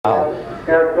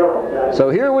So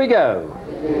here we go.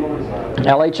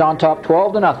 LH on top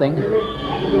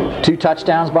 12-0. 2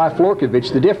 touchdowns by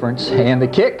Florkovich, the difference. And the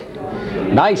kick,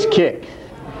 nice kick.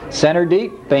 Center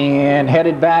deep and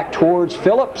headed back towards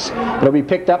Phillips. It'll be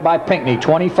picked up by Pinckney.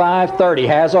 25-30,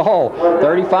 has a hole.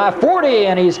 35-40,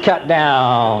 and he's cut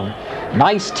down.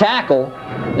 Nice tackle.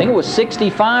 I think it was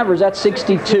 65, or is that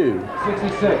 62?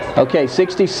 66. Okay,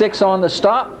 66 on the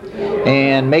stop.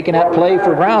 And making that play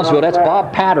for Brownsville, that's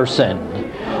Bob Patterson.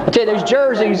 I tell you, there's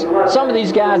jerseys. Some of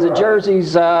these guys, the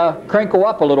jerseys crinkle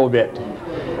up a little bit.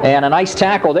 And a nice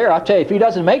tackle there. I'll tell you, if he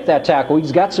doesn't make that tackle,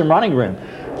 he's got some running room.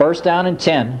 First down and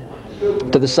 10.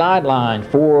 To the sideline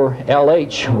for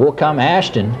LH will come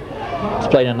Ashton. He's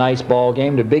played a nice ball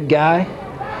game. The big guy,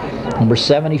 number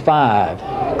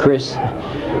 75, Chris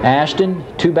Ashton.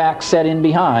 2-back set in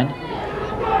behind.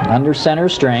 Under center,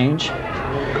 Strange.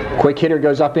 Quick hitter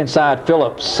goes up inside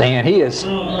Phillips, and he is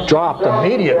dropped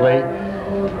immediately.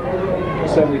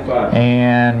 75.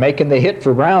 And making the hit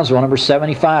for Brownsville, number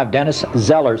 75, Dennis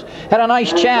Zellers. Had a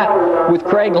nice chat with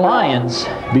Craig Lyons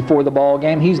before the ball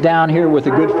game. He's down here with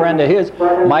a good friend of his,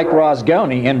 Mike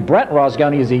Rosgoni, and Brent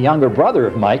Rosgoni is a younger brother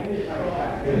of Mike.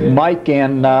 Mike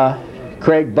and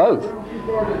Craig both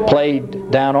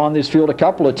played down on this field a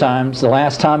couple of times. The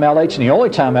last time LH, and the only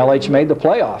time LH made the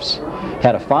playoffs.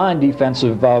 Had a fine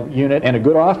defensive unit and a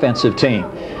good offensive team.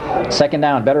 Second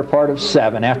down, better part of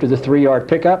 7. After the 3-yard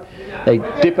pickup, they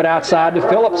dip it outside to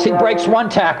Phillips. He breaks one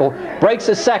tackle, breaks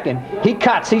a second. He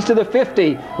cuts, he's to the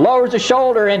 50, lowers the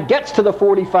shoulder and gets to the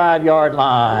 45-yard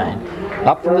line.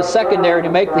 Up from the secondary to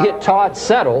make the hit, Todd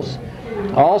Settles.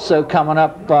 Also coming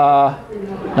up,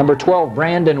 number 12,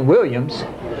 Brandon Williams.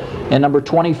 And number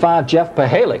 25, Jeff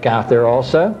Pahalik out there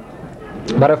also.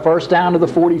 But a first down to the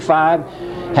 45,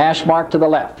 hash mark to the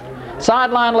left.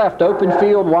 Sideline left, open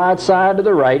field, wide side to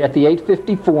the right at the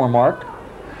 8:54 mark.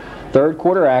 Third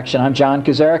quarter action. I'm John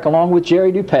Kazarek along with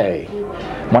Jerry Dupay.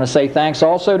 I want to say thanks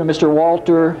also to Mr.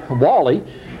 Walter Wally,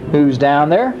 who's down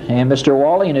there, and Mr.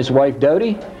 Wally and his wife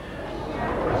Dodie.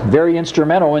 Very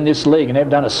instrumental in this league, and they've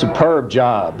done a superb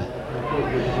job.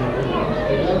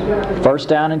 First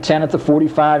down and 10 at the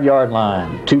 45-yard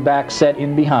line. 2-back set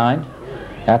in behind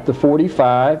at the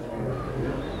 45.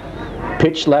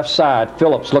 Pitch left side.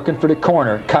 Phillips looking for the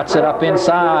corner. Cuts it up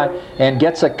inside and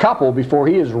gets a couple before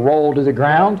he is rolled to the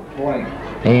ground.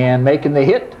 And making the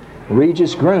hit,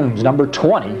 Regis Grooms, number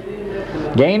 20.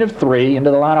 Gain of 3. Into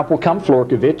the lineup will come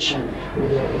Florkovich.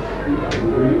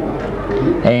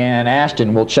 And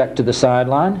Ashton will check to the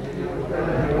sideline.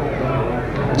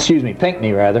 Excuse me,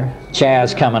 Pinckney rather.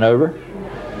 Chaz coming over.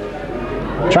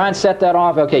 Try and set that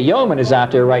off. Okay, Yeoman is out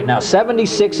there right now.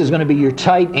 76 is going to be your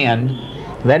tight end.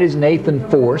 That is Nathan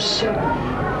Force.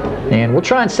 And we'll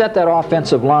try and set that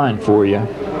offensive line for you.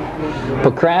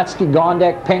 Pokratsky,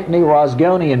 Gondek, Pinckney,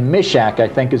 Rosgoni, and Mishak, I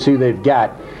think, is who they've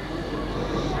got.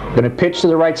 Going to pitch to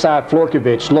the right side,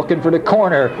 Florkovich looking for the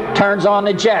corner, turns on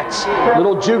the Jets.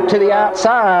 Little juke to the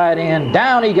outside, and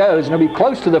down he goes, and he'll be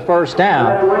close to the first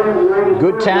down.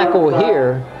 Good tackle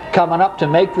here, coming up to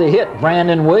make the hit,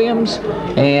 Brandon Williams,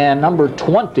 and number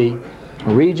 20,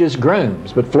 Regis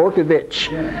Grooms. But Florkovich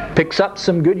picks up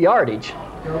some good yardage,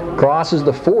 crosses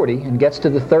the 40 and gets to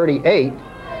the 38,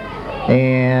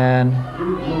 and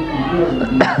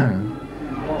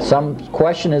some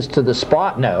question as to the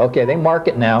spot. No, okay, they mark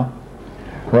it now.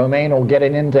 Romaine will get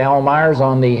it into Al Myers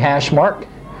on the hash mark.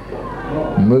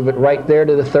 Move it right there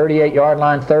to the 38-yard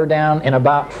line. Third down in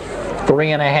about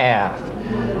 3.5.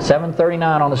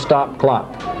 7:39 on the stop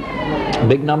clock.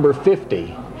 Big number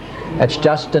 50. That's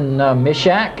Justin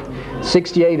Mishak.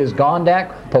 68 is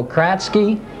Gondak,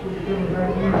 Pokratsky,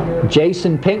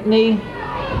 Jason Pinckney,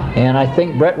 and I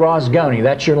think Brett Rosgoni.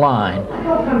 That's your line.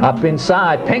 Up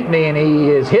inside, Pinckney, and he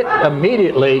is hit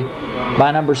immediately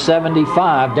by number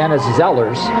 75, Dennis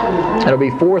Zellers. It'll be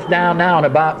fourth down now and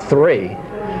about 3.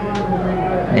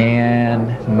 And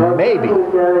maybe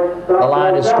a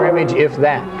line of scrimmage, if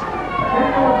that.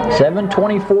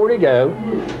 7:24 to go.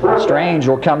 Strange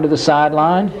will come to the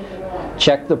sideline.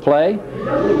 Check the play.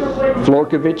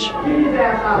 Florkovich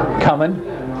coming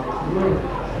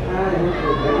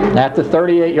at the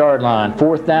 38-yard line.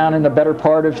 Fourth down in the better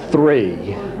part of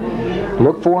 3.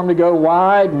 Look for him to go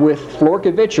wide with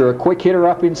Florkovich or a quick hitter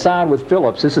up inside with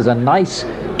Phillips. This is a nice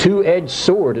two-edged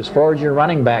sword as far as your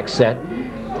running back set.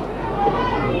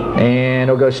 And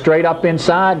it'll go straight up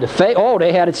inside to oh,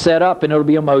 they had it set up, and it'll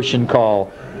be a motion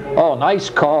call. Oh, nice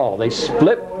call. They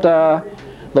flipped the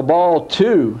ball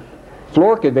to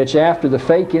Florkovich after the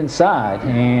fake inside,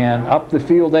 and up the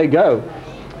field they go.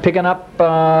 picking up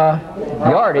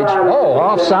yardage. Oh,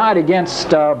 offside against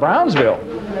Brownsville.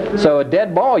 So a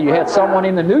dead ball. You had someone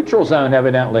in the neutral zone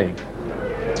evidently.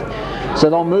 So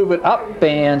they'll move it up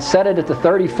and set it at the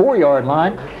 34-yard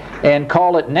line and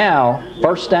call it now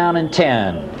 1st down and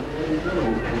 10.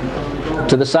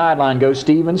 To the sideline goes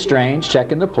Stephen Strange,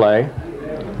 checking the play.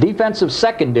 Defensive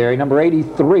secondary, number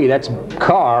 83, that's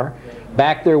Carr.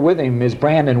 Back there with him is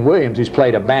Brandon Williams, who's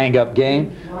played a bang-up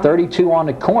game. 32 on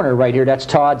the corner right here, that's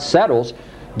Todd Settles.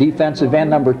 Defensive end,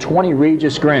 number 20,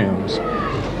 Regis Grooms.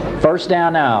 1st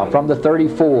down now from the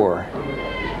 34.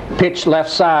 Pitch left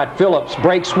side, Phillips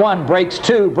breaks 1, breaks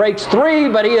 2, breaks 3,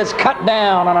 but he is cut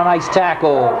down on a nice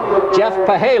tackle. Jeff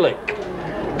Pahalik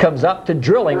comes up to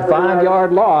drilling,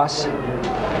 5-yard loss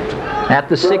at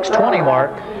the 6:20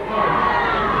 mark.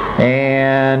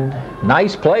 And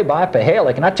nice play by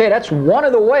Pahalik. And I tell you, that's one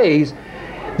of the ways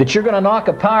that you're going to knock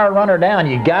a power runner down.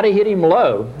 You got to hit him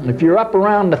low. If you're up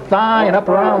around the thigh and up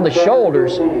around the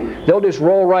shoulders, they'll just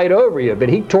roll right over you. But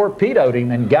he torpedoed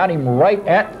him and got him right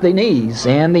at the knees,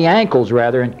 and the ankles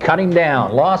rather, and cut him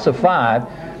down. Loss of 5.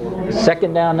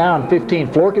 2nd down now and 15.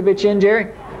 Florkovich in,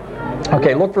 Jerry?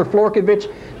 Okay, look for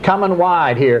Florkovich coming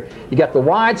wide here. You got the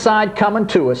wide side coming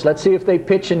to us. Let's see if they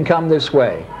pitch and come this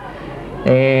way.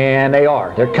 And they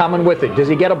are. They're coming with it. Does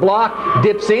he get a block?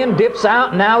 Dips in, dips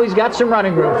out. Now he's got some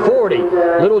running room. 40.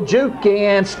 Little juke,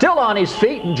 and still on his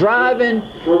feet and driving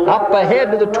up ahead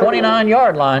to the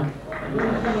 29-yard line.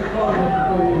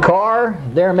 Carr,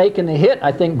 they're making the hit.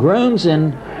 I think Grooms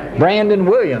and Brandon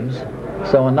Williams.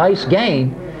 So a nice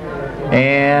gain.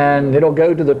 And it'll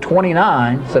go to the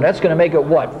 29. So that's going to make it,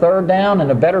 what, 3rd down and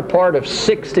a better part of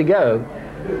 6 to go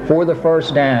for the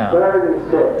 1st down.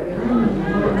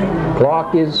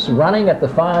 Clock is running at the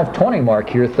 5:20 mark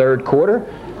here, 3rd quarter.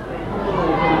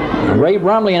 Ray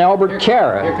Brumley and Albert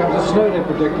Cara. Here comes the snow they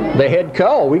predicted. The head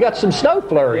coach. We got some snow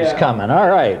flurries coming. All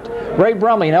right. Ray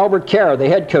Brumley and Albert Cara, the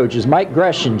head coaches. Mike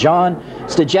Gresham, John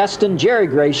Stagestin, Jerry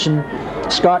Gresham,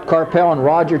 Scott Carpel, and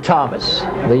Roger Thomas,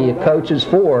 the coaches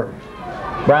for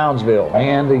Brownsville.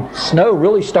 And the snow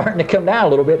really starting to come down a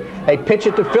little bit. They pitch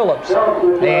it to Phillips.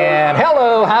 And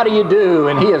hello, how do you do?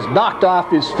 And he is knocked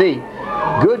off his feet.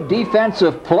 Good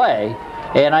defensive play.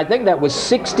 And I think that was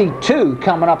 62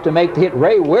 coming up to make the hit,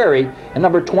 Ray Wary, and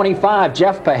number 25,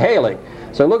 Jeff Pahalik.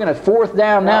 So looking at 4th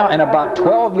down now and about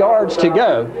 12 yards to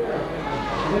go.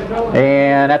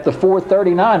 And at the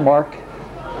 4:39 mark,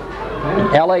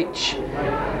 LH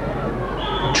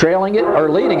trailing it, or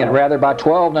leading it rather, by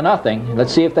 12-0.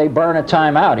 Let's see if they burn a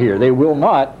timeout here. They will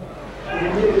not.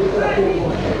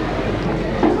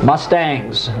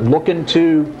 Mustangs looking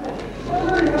to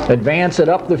advance it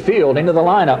up the field into the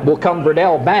lineup. Will come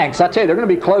Verdell Banks. I tell you, they're going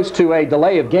to be close to a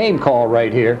delay of game call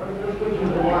right here.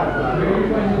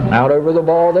 Out over the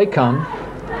ball they come.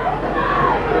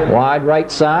 Wide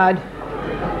right side.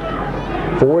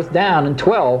 4th down and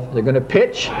 12. They're going to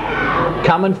pitch.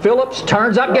 Coming Phillips,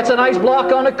 turns up, gets a nice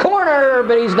block on the corner,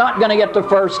 but he's not going to get the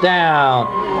 1st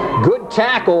down. Good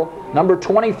tackle. Number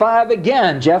 25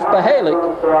 again, Jeff Pahalik.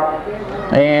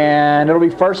 And it'll be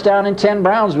 1st down and 10,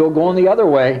 Brownsville, going the other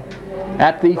way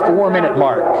at the 4-minute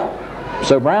mark.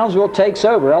 So Brownsville takes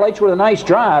over. LH with a nice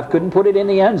drive, couldn't put it in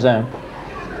the end zone.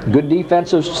 Good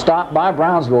defensive stop by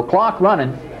Brownsville. Clock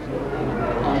running.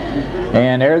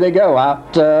 And there they go,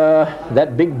 out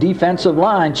that big defensive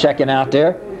line checking out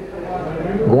there.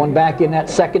 Going back in that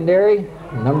secondary,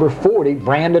 number 40,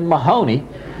 Brandon Mahoney,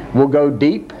 will go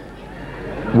deep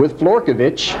with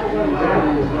Florkovich.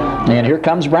 And here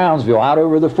comes Brownsville out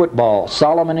over the football.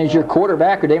 Solomon is your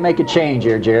quarterback, or they make a change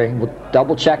here, Jerry? We'll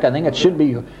double check. I think it should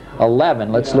be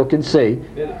 11. Let's look and see.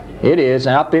 It is.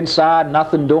 And up inside,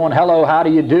 nothing doing. Hello, how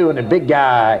do you do? And the big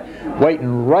guy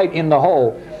waiting right in the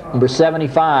hole. Number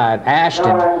 75,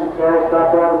 Ashton.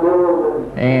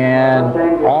 And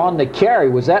on the carry,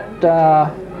 was that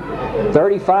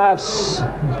 35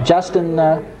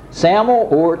 Justin Samuel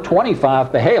or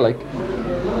 25 Pahalik?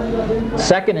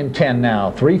 2nd and 10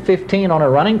 now. 3:15 on a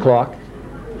running clock.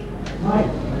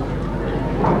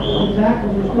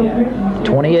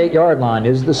 28-yard line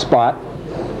is the spot.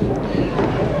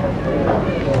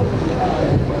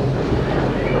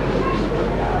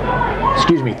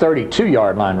 Excuse me,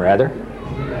 32-yard line rather.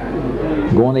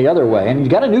 Going the other way. And you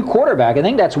got a new quarterback. I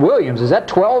think that's Williams. Is that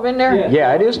 12 in there?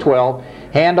 Yeah, it is 12.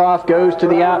 Handoff goes to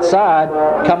the outside.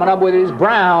 Coming up with it is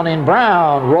Brown, and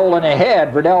Brown rolling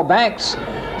ahead. Verdell Banks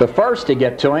the first to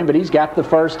get to him, but he's got the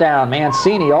 1st down.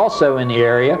 Mancini also in the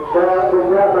area.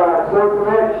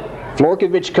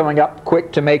 Florkovich coming up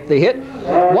quick to make the hit.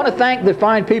 Want to thank the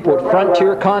fine people at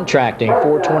Frontier Contracting,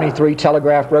 423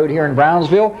 Telegraph Road here in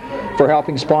Brownsville, for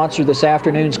helping sponsor this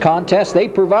afternoon's contest. They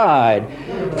provide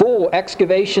full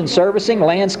excavation servicing,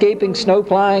 landscaping, snow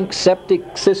plowing,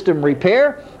 septic system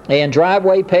repair, and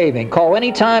driveway paving. Call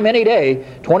anytime, any day.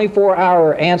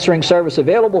 24-hour answering service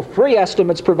available. Free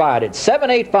estimates provided.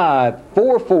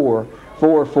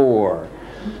 785-4444.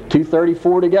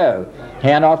 2:34 to go.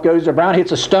 Handoff goes to Brown,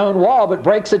 hits a stone wall, but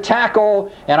breaks a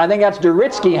tackle, and I think that's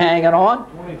Duritsky hanging on.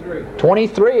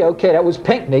 23, okay, that was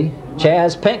Pinckney.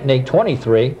 Chaz Pinckney,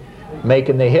 23,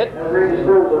 making the hit.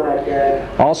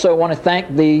 Also want to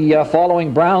thank the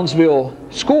following Brownsville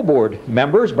School Board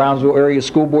members, Brownsville area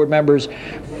school board members: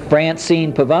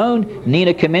 Francine Pavone,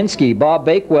 Nina Kaminsky, Bob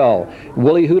Bakewell,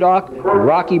 Willie Hudock,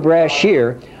 Rocky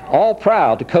Brashear, all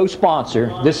proud to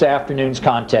co-sponsor this afternoon's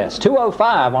contest.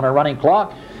 2:05 on our running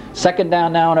clock. Second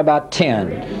down now in about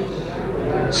 10.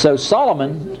 So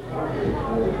Solomon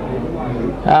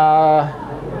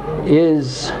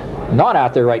is not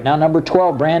out there right now. Number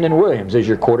 12, Brandon Williams, is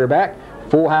your quarterback.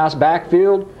 Full house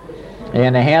backfield.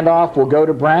 And the handoff will go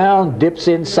to Brown. Dips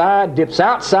inside, dips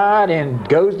outside, and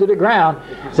goes to the ground.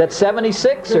 Is that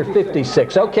 76 or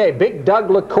 56? Okay, big Doug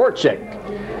Lakorchik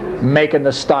making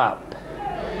the stop.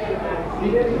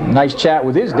 Nice chat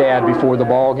with his dad before the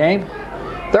ball game.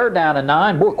 Third down and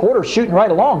 9. Boy, quarter shooting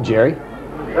right along, Jerry.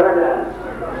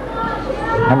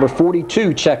 Number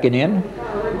 42 checking in.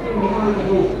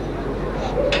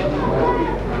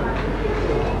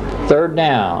 Third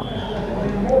down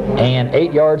and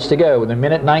 8 yards to go with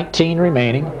 1:19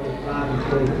 remaining.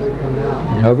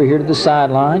 And over here to the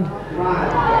sideline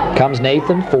comes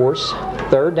Nathan Force.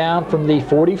 Third down from the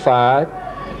 45.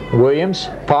 Williams,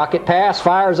 pocket pass,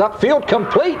 fires upfield,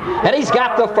 complete, and he's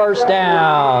got the first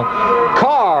down.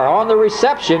 Carr on the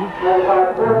reception,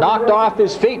 knocked off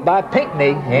his feet by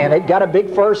Pinckney, and they've got a big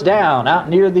first down out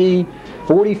near the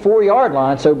 44-yard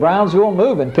line. So Brownsville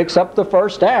moving, picks up the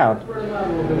first down.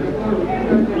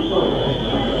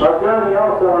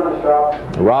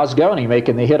 Rosgoni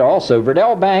making the hit also.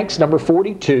 Verdell Banks, number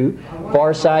 42,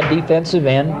 far side defensive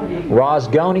end.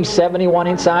 Rosgoni, 71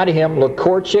 inside of him.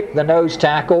 Lakorchik, the nose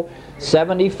tackle.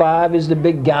 75 is the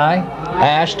big guy.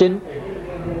 Ashton.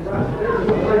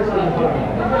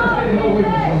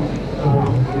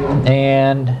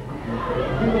 And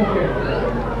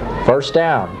first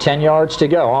down, 10 yards to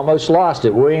go. Almost lost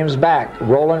it. Williams back,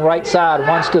 rolling right side,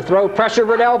 wants to throw. Pressure,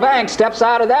 Verdell Banks steps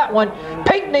out of that one.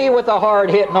 Pinckney with a hard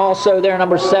hit, and also there,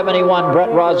 number 71, Brett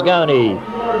Rosgoni.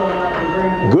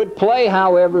 Good play,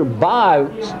 however, by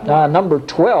number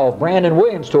 12, Brandon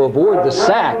Williams, to avoid the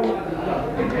sack.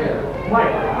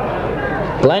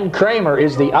 Glenn Kramer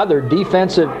is the other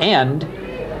defensive end.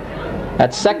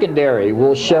 At secondary,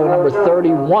 we'll show number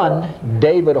 31,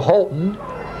 David Holton.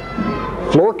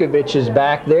 Florkovich is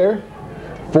back there.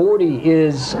 40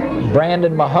 is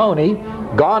Brandon Mahoney.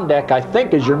 Gondek, I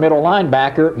think, is your middle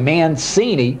linebacker.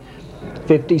 Mancini,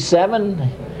 57,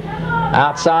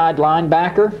 outside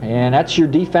linebacker. And that's your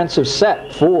defensive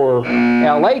set for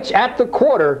LH at the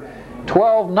quarter.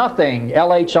 12-0.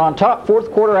 LH on top.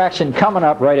 Fourth quarter action coming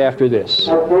up right after this.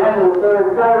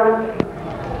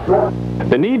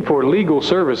 The need for legal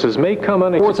services may come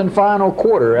unexpected. Fourth and final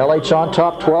quarter. LH on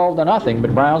top 12-0,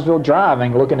 but Brownsville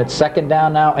driving, looking at second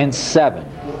down now and 7.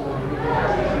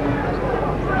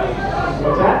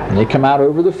 And they come out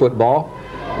over the football.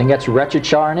 I think that's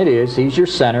Rechachar, and it is. He's your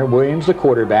center. Williams the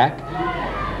quarterback.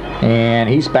 And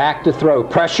he's back to throw.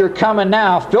 Pressure coming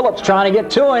now. Phillips trying to get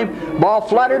to him. Ball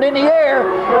fluttered in the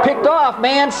air. Picked off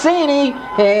Mancini,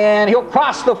 and he'll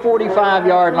cross the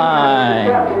 45-yard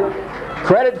line.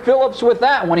 Credit Phillips with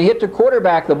that. When he hit the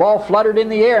quarterback, the ball fluttered in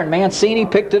the air, and Mancini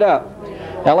picked it up.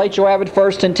 LH will have it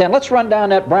first and 10. Let's run down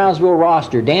that Brownsville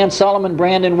roster. Dan Solomon,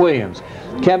 Brandon Williams,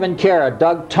 Kevin Cara,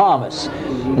 Doug Thomas,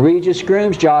 Regis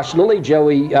Grooms, Josh Lilly,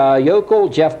 Joey Yokel,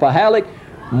 Jeff Pahalik,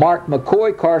 Mark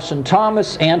McCoy, Carson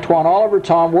Thomas, Antoine Oliver,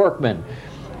 Tom Workman.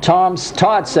 Todd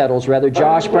Settles,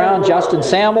 Josh Brown, Justin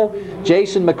Samuel,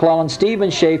 Jason McClellan,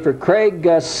 Steven Schaefer, Craig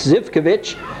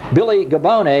Zivkovich, Billy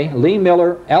Gabone, Lee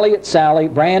Miller, Elliott Sally,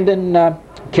 Brandon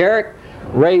Carrick,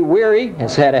 Ray Weary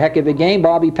has had a heck of a game,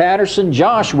 Bobby Patterson,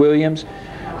 Josh Williams,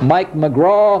 Mike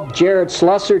McGraw, Jared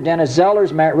Slusser, Dennis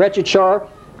Zellers, Matt Rechachar,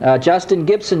 Justin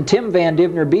Gibson, Tim Van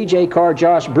Divner, BJ Carr,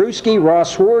 Josh Brewski,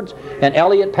 Ross Swords, and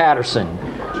Elliott Patterson.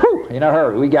 Whew, in a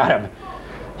hurry, we got him.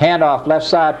 Handoff, left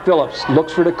side, Phillips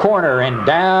looks for the corner, and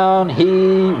down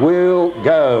he will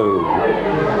go.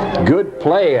 Good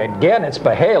play. Again, it's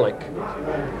Pahalik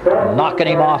knocking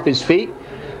him off his feet.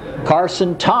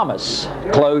 Carson Thomas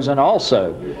closing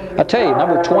also. I tell you,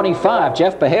 number 25,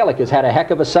 Jeff Pahalik, has had a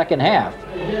heck of a second half.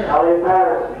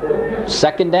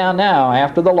 Second down now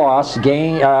after the loss.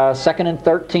 Second and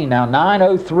 13 now.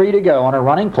 9:03 to go on a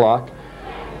running clock.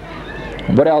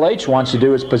 What LH wants to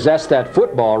do is possess that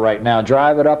football right now.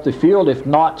 Drive it up the field. If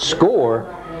not score,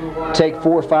 take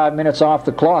 4 or 5 minutes off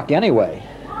the clock anyway.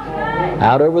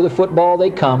 Out over the football they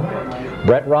come.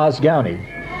 Brett Rosgoni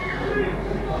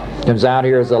comes out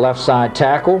here as the left side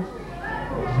tackle.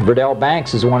 Verdell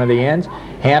Banks is one of the ends.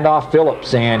 Handoff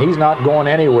Phillips, and he's not going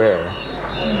anywhere.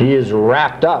 He is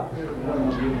wrapped up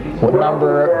with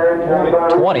number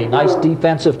 20. Nice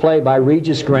defensive play by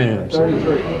Regis Grooms.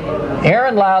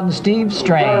 Aaron Loudon, Steve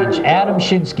Strange, Adam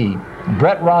Shinsky,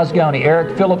 Brett Rosgoni,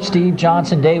 Eric Phillips, Steve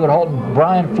Johnson, David Holton,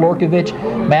 Brian Florkovich,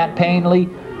 Matt Painley,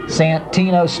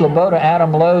 Santino Sloboda,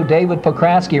 Adam Lowe, David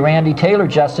Pokraski, Randy Taylor,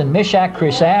 Justin Mishak,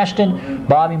 Chris Ashton,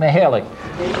 Bobby Mihalik,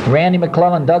 Randy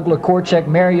McClellan, Doug LaCorchek,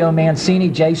 Mario Mancini,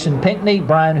 Jason Pinkney,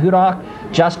 Brian Hudock,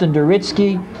 Justin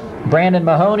Duritsky, Brandon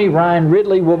Mahoney, Ryan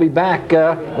Ridley will be back.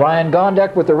 Ryan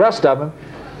Gondek with the rest of them.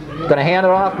 Going to hand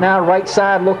it off now, right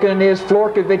side, looking is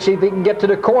Florkovich if he can get to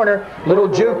the corner. Little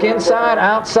juke inside,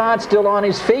 outside, still on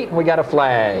his feet, and we got a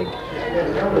flag.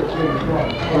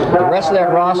 The rest of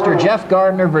that roster: Jeff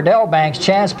Gardner, Verdell Banks,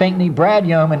 Chaz Pinkney, Brad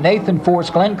Yeoman, Nathan Force,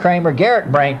 Glenn Kramer,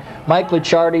 Garrett Brain, Mike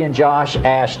Licciardi, and Josh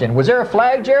Ashton. Was there a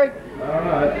flag, Jerry?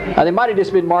 They might have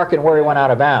just been marking where he went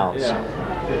out of bounds.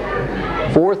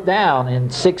 Fourth down and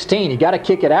 16. You got to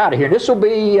kick it out of here. This will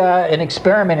be an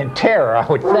experiment in terror, I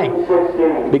would think,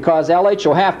 because LH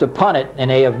will have to punt it,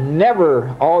 and they have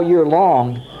never all year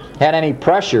long had any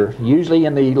pressure. Usually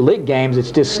in the league games, it's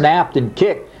just snapped and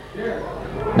kicked.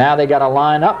 Now they got to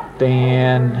line up,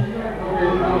 and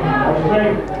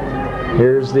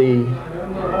here's the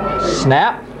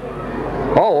snap.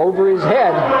 Oh, over his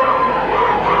head.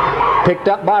 Picked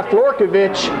up by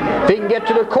Florkovich. If he can get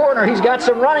to the corner, he's got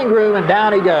some running room, and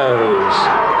down he goes.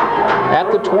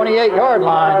 At the 28-yard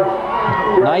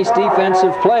line. Nice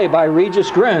defensive play by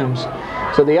Regis Grooms.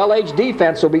 So the LH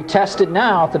defense will be tested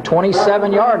now at the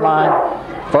 27-yard line.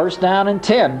 First down and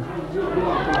 10.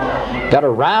 Got to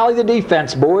rally the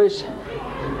defense, boys.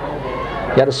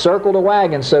 Got to circle the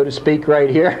wagon, so to speak, right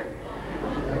here.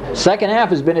 Second half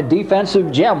has been a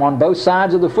defensive gem on both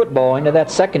sides of the football. Into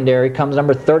that secondary comes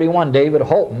number 31, David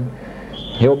Holton.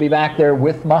 He'll be back there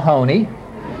with Mahoney.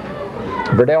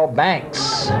 Verdell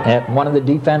Banks at one of the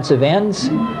defensive ends.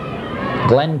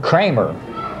 Glenn Kramer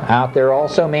out there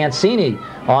also. Mancini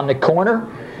on the corner.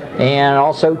 And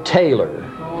also Taylor.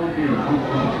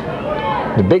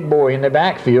 The big boy in the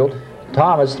backfield.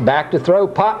 Thomas back to throw.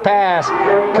 Pop pass.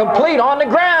 Complete on the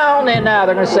ground. And now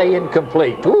they're going to say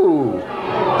incomplete. Ooh.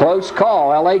 Close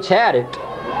call. LH had it.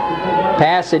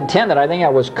 Pass intended. I think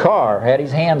that was Carr. Had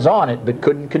his hands on it, but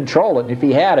couldn't control it. And if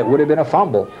he had it, would have been a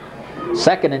fumble.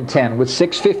 Second and 10 with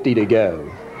 6:50 to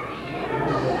go.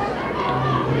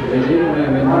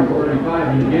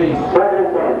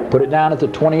 Put it down at the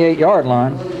 28-yard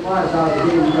line.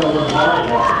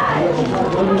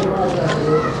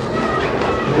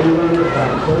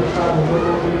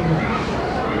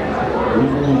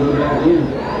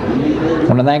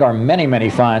 I want to thank our many, many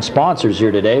fine sponsors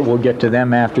here today. We'll get to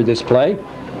them after this play.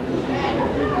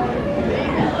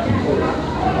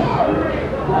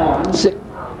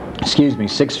 Excuse me,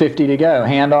 6:50 to go.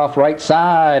 Handoff right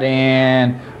side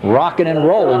and rocking and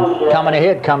rolling. Coming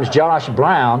ahead comes Josh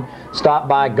Brown, stopped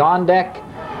by Gondek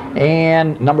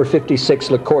and number 56,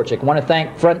 LaCorchik. I want to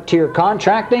thank Frontier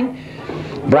Contracting,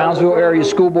 Brownsville area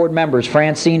school board members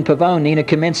Francine Pavone, Nina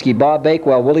Kaminsky, Bob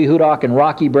Bakewell, Willie Hudock, and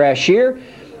Rocky Brashear.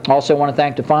 Also want to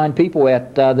thank the fine people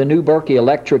at the New Berkey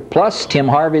Electric Plus, Tim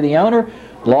Harvey, the owner,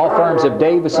 law firms of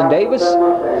Davis & Davis,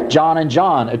 John &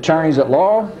 John, attorneys at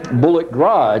law, Bullock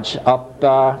Garage up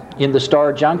in the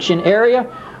Star Junction area.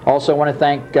 Also want to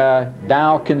thank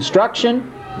Dow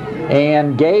Construction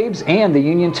and Gabe's and the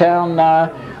Uniontown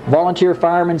Volunteer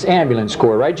Firemen's Ambulance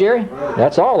Corps. Right, Jerry?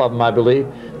 That's all of them, I believe.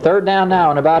 Third down now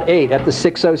and about 8 at the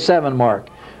 6:07 mark.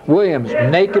 Williams,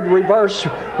 naked reverse,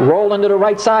 rolling to the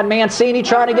right side. Mancini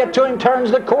trying to get to him,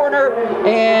 turns the corner,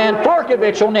 and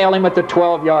Florkovich will nail him at the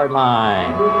 12-yard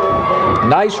line.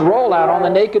 Nice rollout on the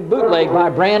naked bootleg by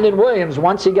Brandon Williams.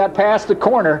 Once he got past the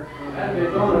corner,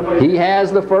 he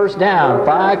has the first down.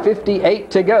 5:58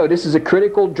 to go. This is a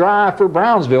critical drive for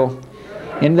Brownsville.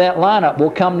 In that lineup will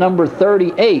come number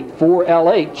 38 for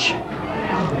LH,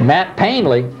 Matt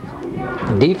Painley.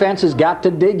 Defense has got to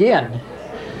dig in.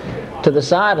 To the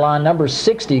sideline, number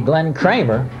 60, Glenn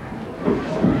Kramer.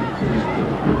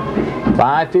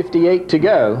 5:58 to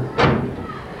go.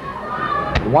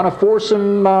 Want to force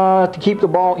him to keep the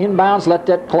ball inbounds, let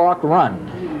that clock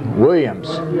run. Williams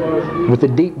with the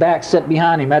deep back set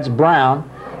behind him. That's Brown.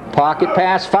 Pocket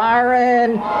pass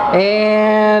firing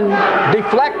and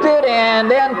deflected and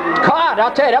then caught.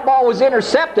 I'll tell you, that ball was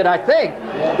intercepted, I think.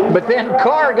 But then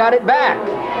Carr got it back.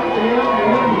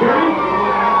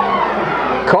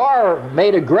 Carr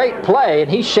made a great play, and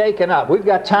he's shaken up. We've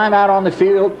got timeout on the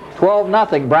field,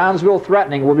 12-0. Brownsville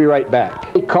threatening. We'll be right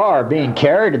back. Carr being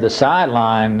carried to the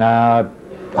sideline.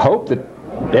 Hope that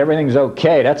everything's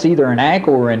okay. That's either an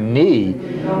ankle or a knee,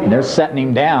 and they're setting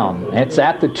him down. It's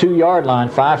at the 2-yard line,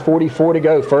 5:44 to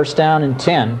go, first down and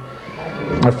 10.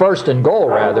 Or first and goal,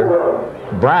 rather.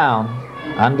 Brown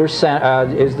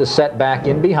is the setback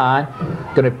in behind.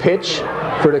 Going to pitch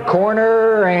for the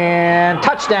corner and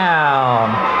touchdown.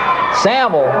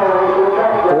 Samuel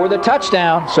for the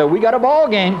touchdown. So we got a ball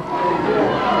game.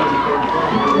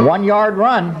 1-yard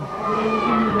run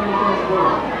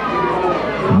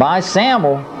by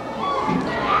Samuel.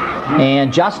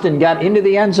 And Justin got into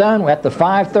the end zone at the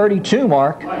 5:32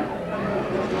 mark.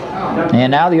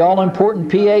 And now the all-important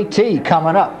PAT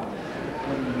coming up.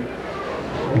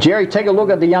 Jerry, take a look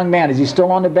at the young man. Is he still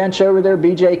on the bench over there,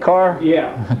 B.J. Carr?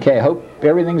 Yeah. Okay, hope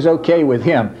everything's okay with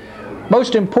him.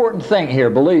 Most important thing here,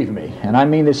 believe me, and I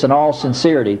mean this in all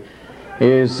sincerity,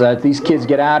 is that these kids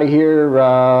get out of here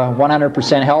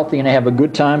 100% healthy and they have a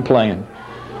good time playing.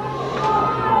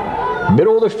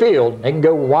 Middle of the field, they can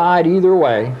go wide either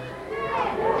way.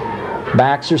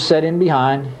 Backs are set in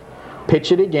behind.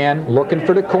 Pitch it again, looking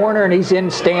for the corner, and he's in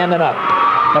standing up.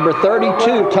 Number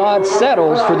 32, Todd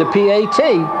Settles for the PAT.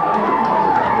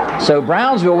 So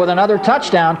Brownsville with another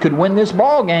touchdown could win this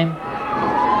ball game.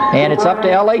 And it's up to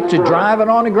LH to drive it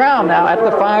on the ground now at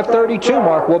the 5:32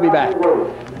 mark. We'll be back.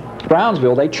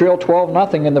 Brownsville, they trail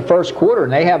 12-0 in the first quarter,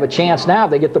 and they have a chance now.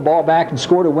 They get the ball back and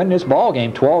score to win this ball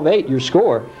game. 12-8 your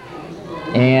score.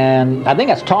 And I think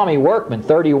that's Tommy Workman,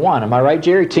 31. Am I right,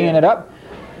 Jerry, teeing it up?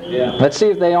 Yeah. Let's see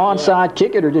if they onside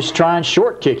kick it or just try and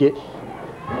short kick it.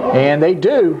 And they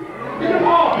do.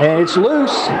 And it's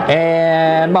loose.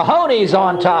 And Mahoney's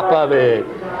on top of it.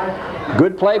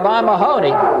 Good play by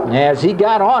Mahoney as he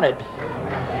got on it.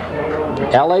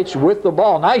 LH with the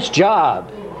ball. Nice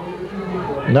job.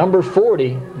 Number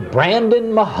 40,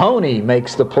 Brandon Mahoney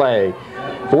makes the play.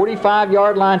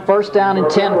 45-yard line, first down and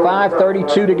 10,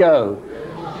 5:32 to go.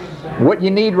 What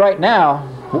you need right now,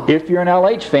 if you're an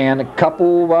LH fan, a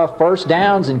couple first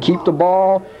downs and keep the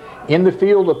ball in the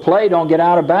field of play. Don't get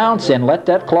out of bounds and let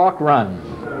that clock run.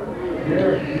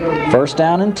 First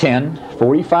down and 10,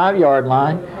 45-yard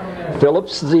line.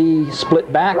 Phillips, the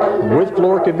split back with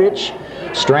Florkovich.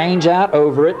 Strange out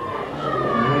over it.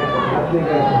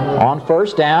 On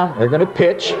first down, they're going to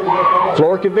pitch.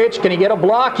 Florkovich, can he get a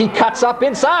block? He cuts up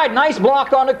inside. Nice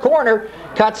block on the corner.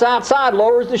 Cuts outside,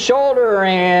 lowers the shoulder,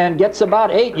 and gets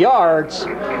about 8 yards.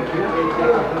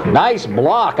 Nice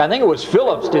block. I think it was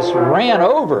Phillips just ran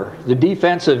over the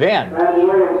defensive end.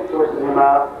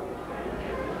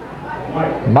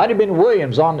 Might have been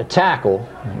Williams on the tackle.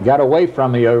 Got away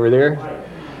from me over there.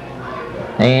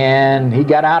 And he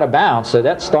got out of bounds, so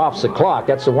that stops the clock.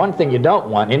 That's the one thing you don't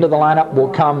want. Into the lineup will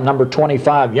come number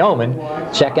 25, Yeoman.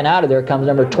 Checking out of there comes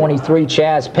number 23,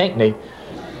 Chaz Pinckney.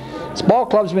 This ball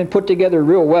club's been put together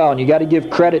real well, and you got to give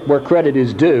credit where credit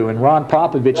is due. And Ron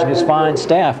Popovich and his fine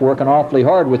staff working awfully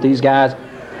hard with these guys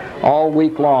all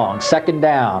week long. Second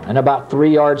down and about 3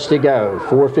 yards to go.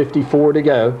 4:54 to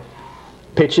go.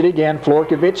 Pitch it again.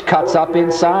 Florkovich cuts up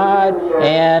inside,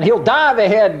 and he'll dive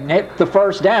ahead and hit the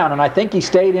first down, and I think he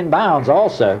stayed in bounds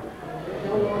also.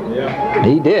 Yeah.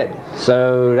 He did.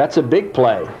 So that's a big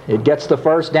play. It gets the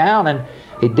first down, and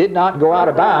he did not go out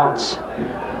of bounds.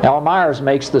 Al Myers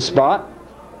makes the spot.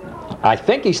 I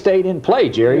think he stayed in play,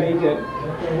 Jerry. Yeah, he did.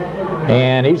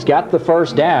 And he's got the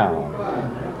first down.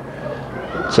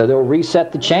 So they'll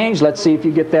reset the change. Let's see if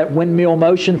you get that windmill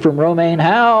motion from Romaine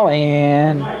Howe,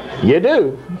 and you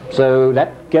do. So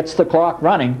that gets the clock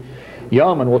running.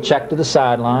 Yeoman will check to the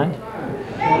sideline.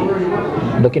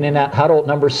 Looking in that huddle,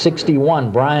 number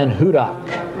 61, Brian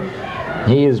Hudak.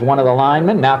 He is one of the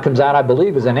linemen. Now comes out, I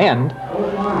believe, as an end.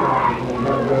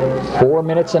 4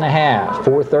 minutes and a half,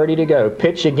 4:30 to go.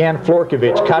 Pitch again,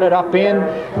 Florkovich. Cut it up in,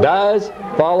 does,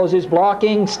 follows his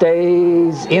blocking,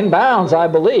 stays in bounds, I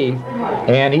believe.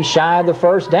 And he's shy of the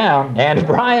first down. And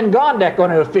Brian Gondek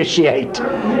going to officiate.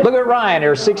 Look at Ryan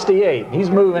there, 68. He's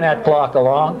moving that clock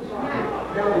along.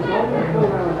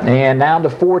 And down to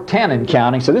 4:10 and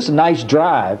counting. So this is a nice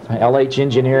drive. LH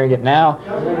engineering it now.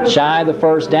 Shy of the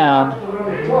first down.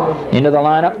 Into the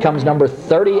lineup comes number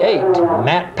 38,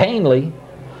 Matt Painley.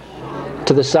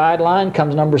 To the sideline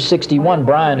comes number 61,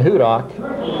 Brian Hudak.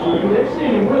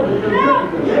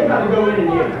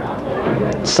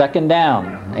 Second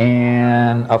down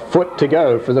and a foot to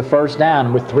go for the first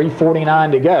down with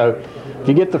 3:49 to go. If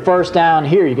you get the first down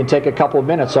here, you can take a couple of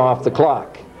minutes off the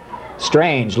clock.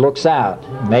 Strange looks out,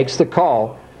 makes the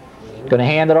call. Going to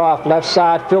hand it off left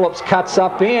side. Phillips cuts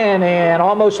up in and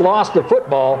almost lost the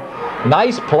football.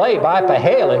 Nice play by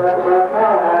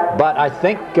Pahalik. But I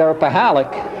think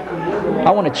Pahalik,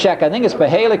 I want to check. I think it's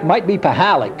Pahalik. Might be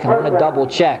Pahalik. I want to double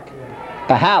check.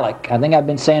 Pahalik. I think I've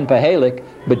been saying Pahalik.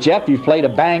 But Jeff, you've played a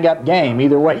bang-up game.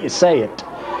 Either way you say it.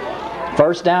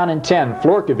 First down and 10.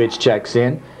 Florkovich checks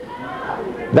in.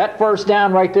 That first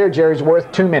down right there, Jerry's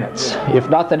worth 2 minutes. If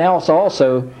nothing else,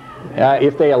 also,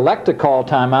 if they elect to call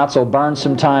timeouts, they'll burn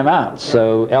some timeouts.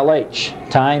 So LH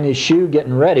tying his shoe,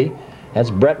 getting ready. That's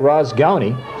Brett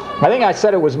Rosgoni. I think I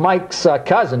said it was Mike's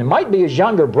cousin. It might be his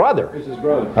younger brother. It's his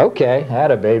brother. Okay,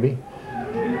 atta baby.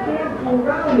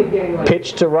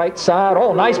 Pitch to right side.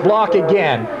 Oh, nice block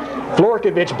again.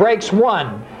 Florkovich breaks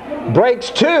one, breaks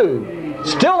two.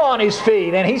 Still on his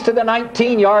feet, and he's to the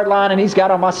 19-yard line, and he's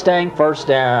got a Mustang first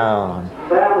down.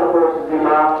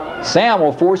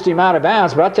 Samuel forced him out of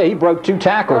bounds, but I tell you, he broke 2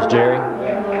 tackles, Jerry.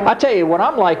 I tell you what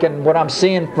I'm liking, what I'm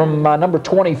seeing from number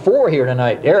 24 here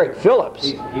tonight, Eric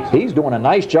Phillips. He's doing a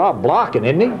nice job blocking,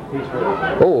 isn't he?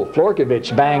 Oh,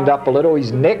 Florkovich banged up a little.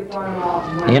 He's nicked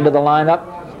into the lineup.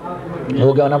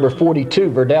 We'll go number 42,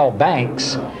 Verdell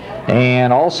Banks,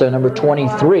 and also number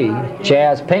 23,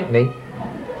 Chaz Pinkney.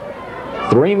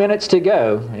 3 minutes to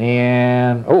go,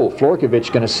 and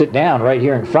Florkovich going to sit down right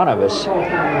here in front of us.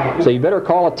 So you better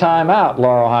call a timeout,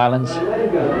 Laurel Highlands.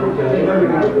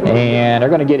 And they're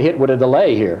going to get hit with a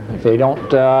delay here. If they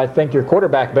don't, I think your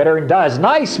quarterback better and does.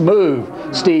 Nice move,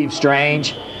 Steve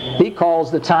Strange. He calls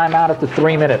the timeout at the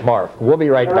 3-minute mark. We'll be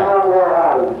right back.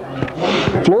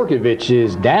 Florkovich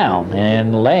is down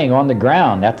and laying on the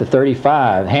ground at the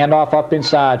 35. Handoff up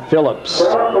inside, Phillips.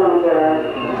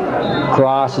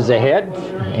 Cross is ahead,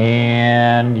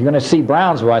 and you're going to see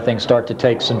Brownsville, I think, start to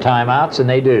take some timeouts, and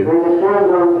they do.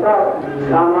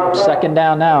 Second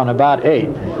down now and about 8.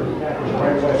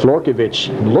 Florkovich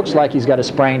looks like he's got a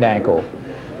sprained ankle.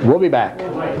 We'll be back.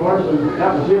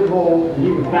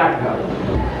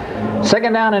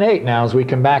 Second down and 8 now as we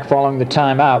come back following the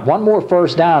timeout. One more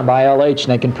first down by LH,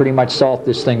 and they can pretty much salt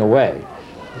this thing away.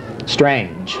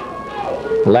 Strange.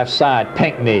 Left side,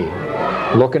 Pinkney.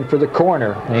 Looking for the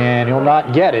corner, and he'll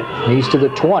not get it. He's to the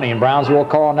 20, and Brownsville will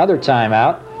call another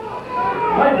timeout.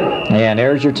 And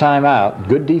there's your timeout.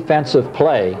 Good defensive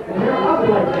play.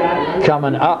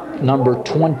 Coming up, number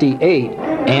 28,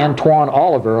 Antoine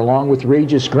Oliver, along with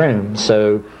Regis Groom.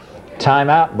 So,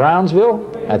 timeout, Brownsville.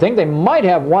 I think they might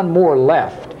have one more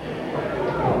left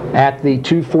at the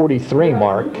 2:43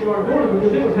 mark.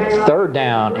 Third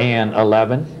down and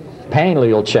 11.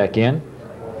 Painley will check in.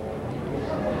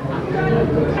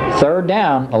 Third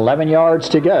down, 11 yards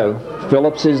to go.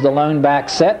 Phillips is the lone back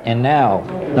set, and now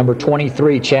number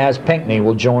 23, Chaz Pinkney,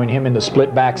 will join him in the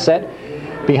split back set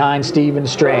behind Stephen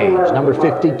Strange. Number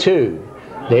 52,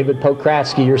 David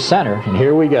Pokratsky, your center, and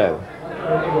here we go.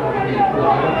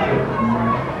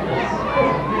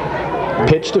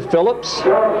 Pitch to Phillips,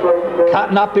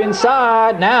 cutting up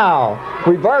inside, now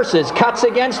reverses, cuts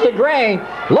against the grain,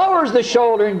 lowers the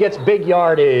shoulder and gets big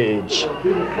yardage.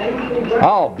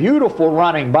 Oh, beautiful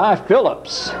running by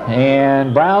Phillips.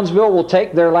 And Brownsville will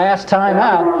take their last time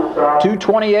out,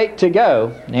 2:28 to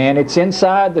go, and it's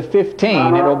inside the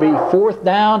 15. It'll be fourth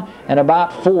down and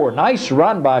about 4. Nice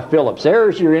run by Phillips.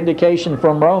 There's your indication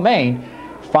from Romaine.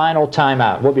 Final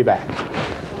timeout. We'll be back.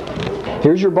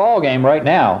 Here's your ball game right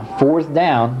now. Fourth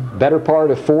down, better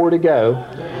part of 4 to go.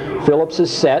 Phillips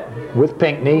is set with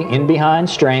Pinkney in behind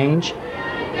Strange.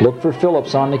 Look for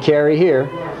Phillips on the carry here.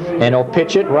 And he'll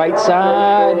pitch it right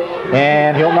side,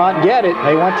 and he'll not get it.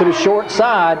 They went to the short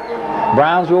side.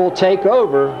 Brownsville will take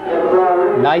over.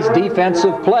 Nice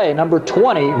defensive play. Number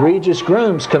 20, Regis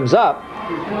Grooms, comes up.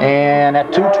 And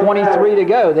at 2:23 to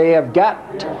go, they have got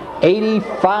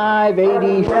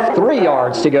 83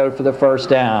 yards to go for the first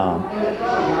down.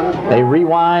 They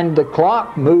rewind the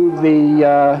clock, move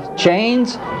the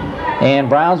chains, and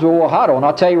Brownsville will huddle. And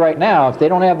I'll tell you right now, if they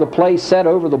don't have the play set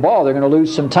over the ball, they're going to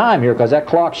lose some time here because that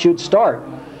clock should start.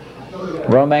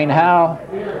 Romaine Howe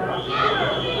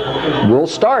will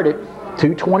start it.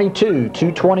 2:22,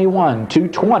 2:21,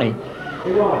 2:20.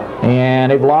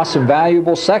 And they've lost some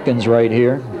valuable seconds right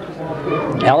here.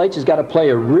 LH has got to play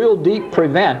a real deep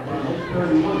prevent.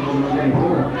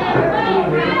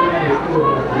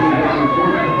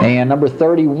 And number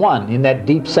 31 in that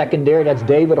deep secondary, that's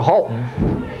David Halton.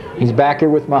 He's back here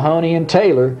with Mahoney and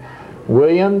Taylor.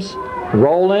 Williams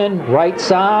Rolling right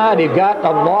side. He's got a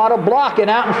lot of blocking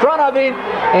out in front of him,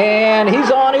 and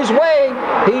he's on his way.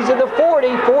 He's at the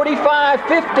 40, 45,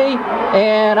 50,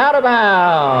 and out of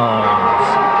bounds.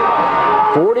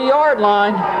 40-yard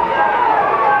line.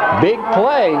 Big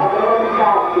play.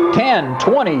 10,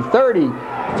 20, 30,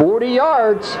 40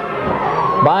 yards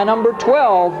by number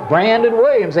 12, Brandon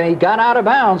Williams, and he got out of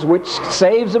bounds, which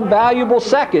saves him valuable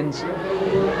seconds.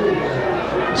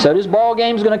 So this ball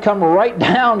game is going to come right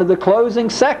down to the closing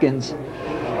seconds.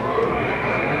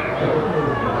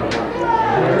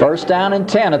 First down and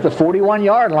 10 at the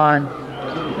 41-yard line.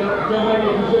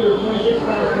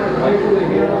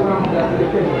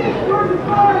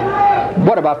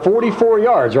 What, about 44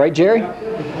 yards, right, Jerry?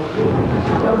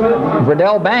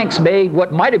 Riddell Banks made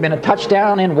what might have been a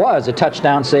touchdown and was a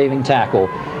touchdown-saving tackle.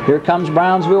 Here comes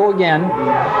Brownsville again.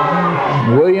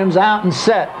 Williams out and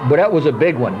set, but that was a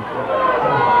big one.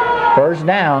 First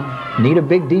down. Need a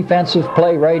big defensive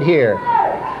play right here.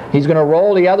 He's going to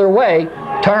roll the other way.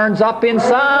 Turns up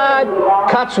inside.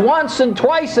 Cuts once and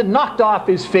twice and knocked off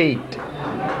his feet.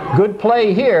 Good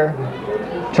play here.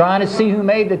 Trying to see who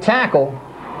made the tackle.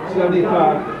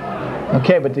 75.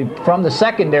 Okay, but from the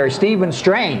secondary, Stephen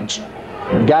Strange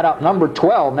got up number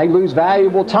 12, and they lose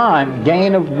valuable time.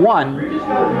 Gain of 1.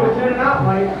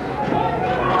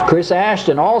 Chris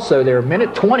Ashton also there,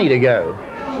 minute 20 to go.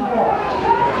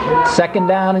 Second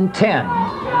down and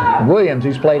 10. Williams,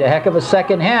 who's played a heck of a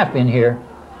second half in here.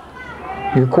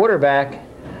 Your quarterback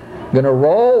going to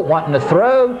roll, wanting to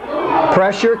throw.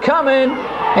 Pressure coming,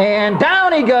 and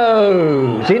down he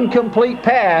goes. Incomplete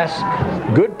pass.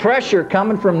 Good pressure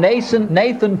coming from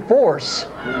Nathan Force.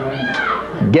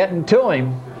 Getting to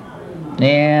him.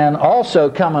 And also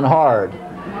coming hard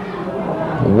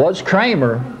was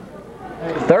Kramer.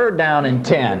 Third down and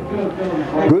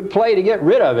 10. Good play to get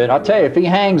rid of it. I'll tell you, if he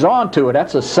hangs on to it,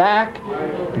 that's a sack.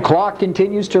 The clock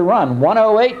continues to run.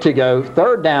 1:08 to go.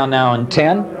 Third down now and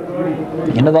 10.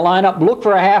 Into the lineup. Look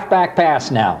for a halfback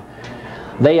pass now.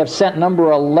 They have sent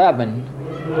number 11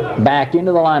 back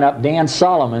into the lineup, Dan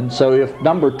Solomon. So if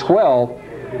number 12,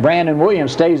 Brandon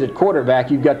Williams, stays at quarterback,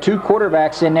 you've got 2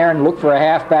 quarterbacks in there, and look for a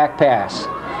halfback pass.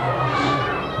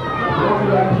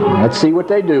 Let's see what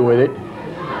they do with it.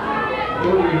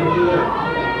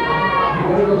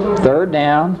 Third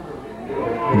down.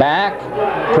 Back.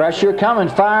 Pressure coming.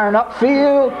 Firing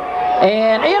upfield.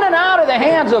 And in and out of the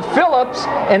hands of Phillips.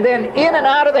 And then in and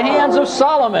out of the hands of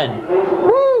Solomon.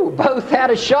 Woo! Both had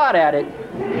a shot at it.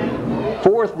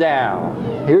 Fourth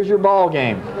down. Here's your ball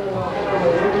game.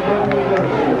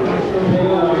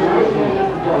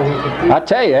 I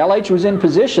tell you, LH was in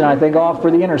position, I think, off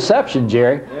for the interception,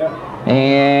 Jerry. Yeah.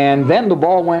 And then the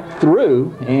ball went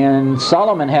through, and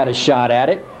Solomon had a shot at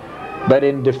it. But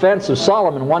in defense of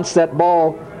Solomon, once that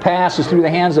ball passes through the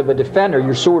hands of a defender,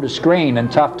 you're sort of screened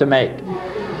and tough to make.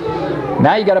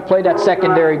 Now you got to play that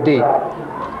secondary deep.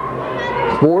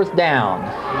 Fourth down.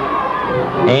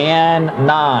 And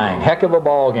 9. Heck of a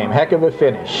ball game. Heck of a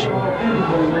finish.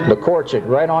 Lakorchik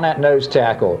right on that nose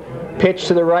tackle. Pitch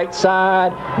to the right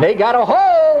side. They got a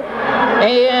hole.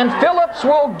 And Phillips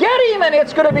will get him, and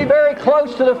it's going to be very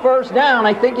close to the first down.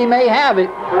 I think he may have it.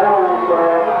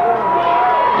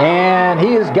 And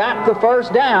he has got the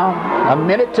first down. A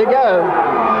minute to go.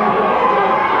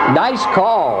 Nice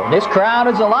call. This crowd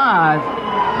is alive.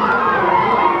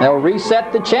 They'll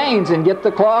reset the chains and get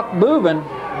the clock moving.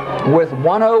 With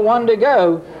 1:01 to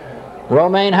go,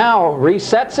 Romaine Howell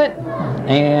resets it,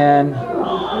 and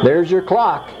there's your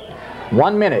clock.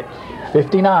 1 minute,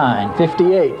 59,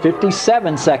 58,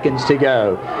 57 seconds to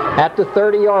go at the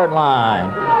 30-yard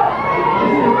line.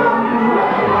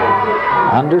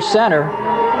 Under center,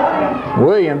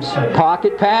 Williams,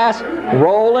 pocket pass,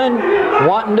 rolling,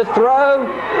 wanting to throw,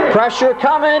 pressure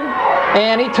coming,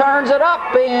 and he turns it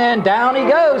up, and down he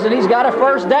goes, and he's got a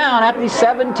first down at the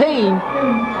 17.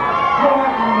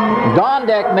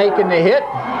 Gondek making the hit.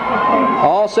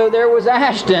 Also there was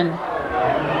Ashton.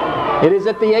 It is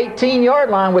at the 18-yard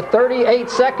line with 38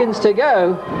 seconds to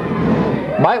go.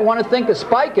 Might want to think of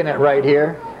spiking it right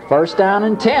here. First down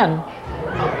and 10.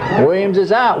 Williams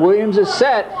is out. Williams is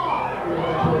set.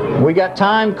 We got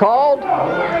time called.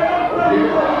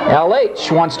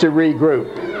 LH wants to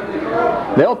regroup.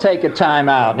 They'll take a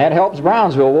timeout, and that helps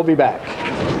Brownsville. We'll be back.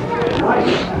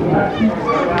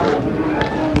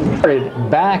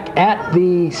 Back at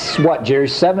the, what, Jerry,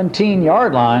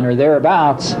 17-yard line or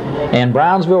thereabouts, and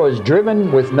Brownsville is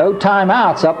driven with no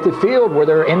timeouts up the field where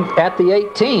they're at the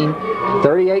 18.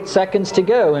 38 seconds to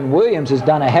go, and Williams has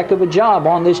done a heck of a job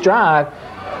on this drive.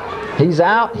 He's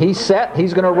out, he's set,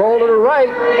 he's going to roll to the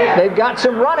right. They've got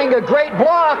some running, a great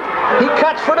block. He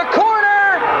cuts for the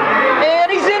corner,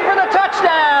 And he's in for the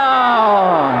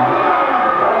touchdown.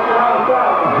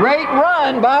 Great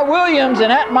run by Williams, and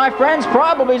that, my friends,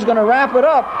 probably is going to wrap it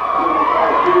up.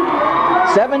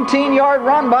 17-yard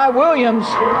run by Williams.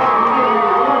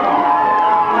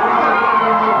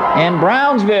 And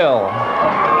Brownsville,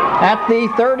 at the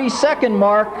 30-second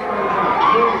mark,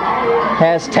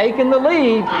 has taken the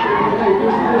lead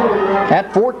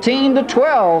at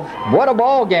 14-12. What a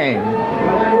ball game.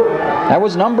 That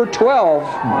was number 12.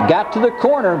 Got to the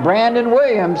corner. Brandon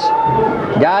Williams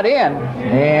got in.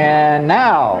 And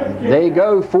now they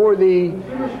go for the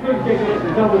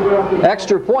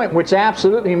extra point, which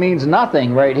absolutely means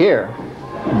nothing right here.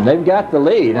 They've got the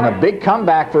lead, and a big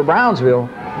comeback for Brownsville.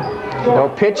 They'll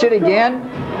pitch it again.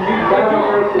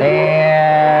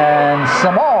 And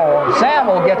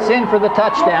Samuel gets in for the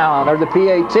touchdown, or the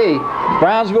PAT.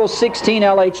 Brownsville 16,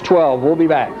 LH 12. We'll be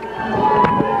back.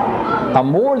 A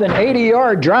more than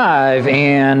 80-yard drive,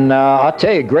 and I'll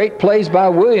tell you, great plays by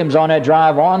Williams on that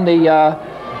drive on the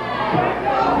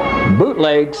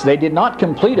bootlegs. They did not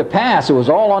complete a pass. It was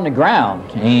all on the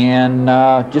ground, and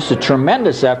just a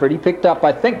tremendous effort. He picked up,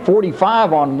 I think,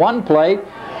 45 on one play.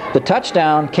 The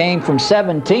touchdown came from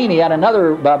 17. He had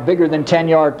another bigger than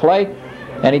 10-yard play,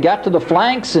 and he got to the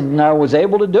flanks and was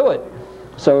able to do it.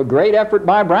 So a great effort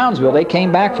by Brownsville. They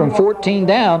came back from 14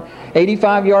 down.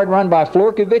 85-yard run by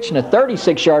Florkovich and a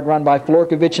 36-yard run by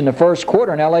Florkovich in the first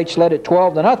quarter, and LH led it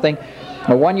 12-0.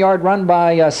 A 1-yard run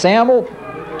by Samuel,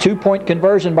 2-point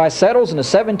conversion by Settles, and a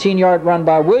 17-yard run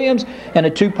by Williams, and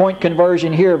a 2-point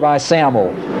conversion here by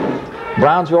Samuel.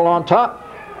 Brownsville on top,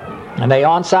 and they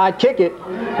onside kick it.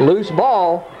 Loose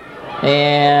ball,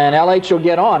 and LH will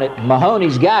get on it.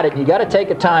 Mahoney's got it. You got to take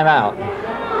a timeout.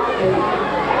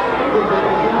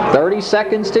 30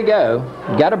 seconds to go.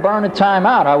 You got to burn a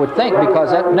timeout, I would think,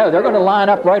 because no, they're going to line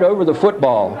up right over the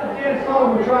football.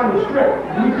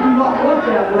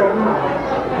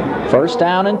 First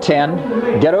down and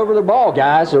 10. Get over the ball,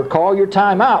 guys, or call your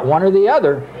timeout, one or the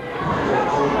other.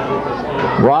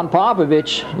 Ron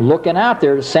Popovich looking out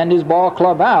there to send his ball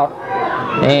club out.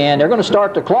 And they're going to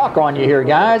start the clock on you here,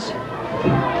 guys.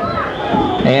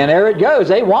 And there it goes.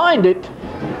 They wind it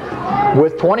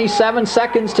with 27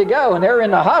 seconds to go, and they're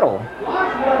in the huddle.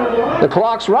 The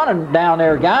clock's running down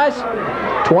there, guys.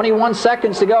 21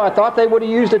 seconds to go. I thought they would have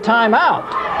used a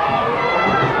timeout.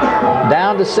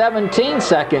 Down to 17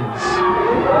 seconds.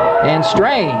 And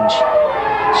Strange,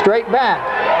 straight back,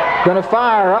 going to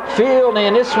fire upfield,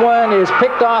 and this one is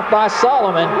picked off by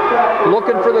Solomon,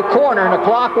 looking for the corner, and the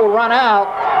clock will run out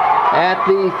at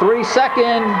the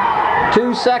 3-second,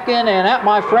 2-second, and that,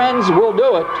 my friends, will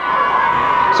do it.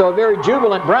 So a very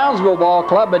jubilant Brownsville ball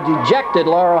club, a dejected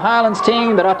Laurel Highlands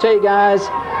team. But I'll tell you guys,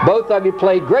 both of you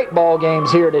played great ball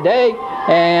games here today,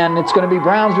 and it's going to be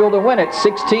Brownsville to win it,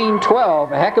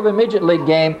 16-12. A heck of a Midget League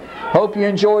game. Hope you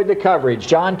enjoyed the coverage.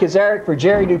 John Kazarek for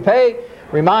Jerry Dupay,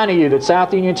 reminding you that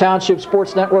South Union Township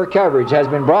Sports Network coverage has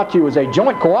been brought to you as a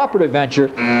joint cooperative venture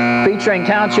featuring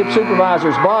Township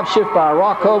Supervisors Bob Schiffbauer,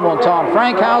 Rock Coble, and Tom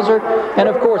Frankhauser, and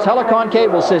of course Helicon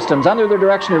Cable Systems under the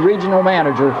direction of Regional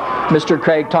Manager Mr.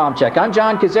 Craig Tomczyk. I'm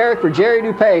John Kazarek for Jerry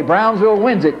Dupay. Brownsville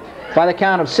wins it by the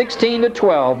count of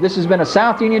 16-12. This has been a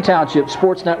South Union Township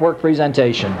Sports Network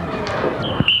presentation.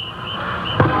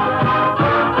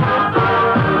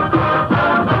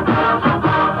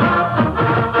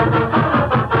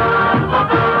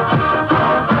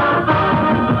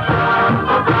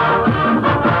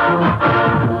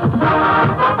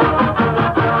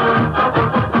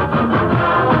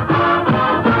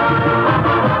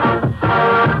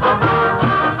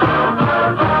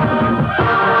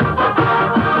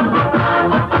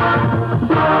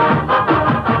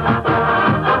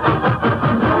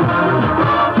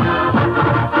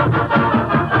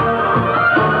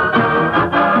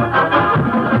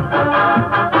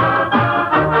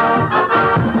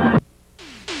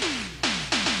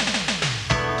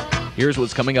 Here's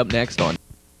what's coming up next on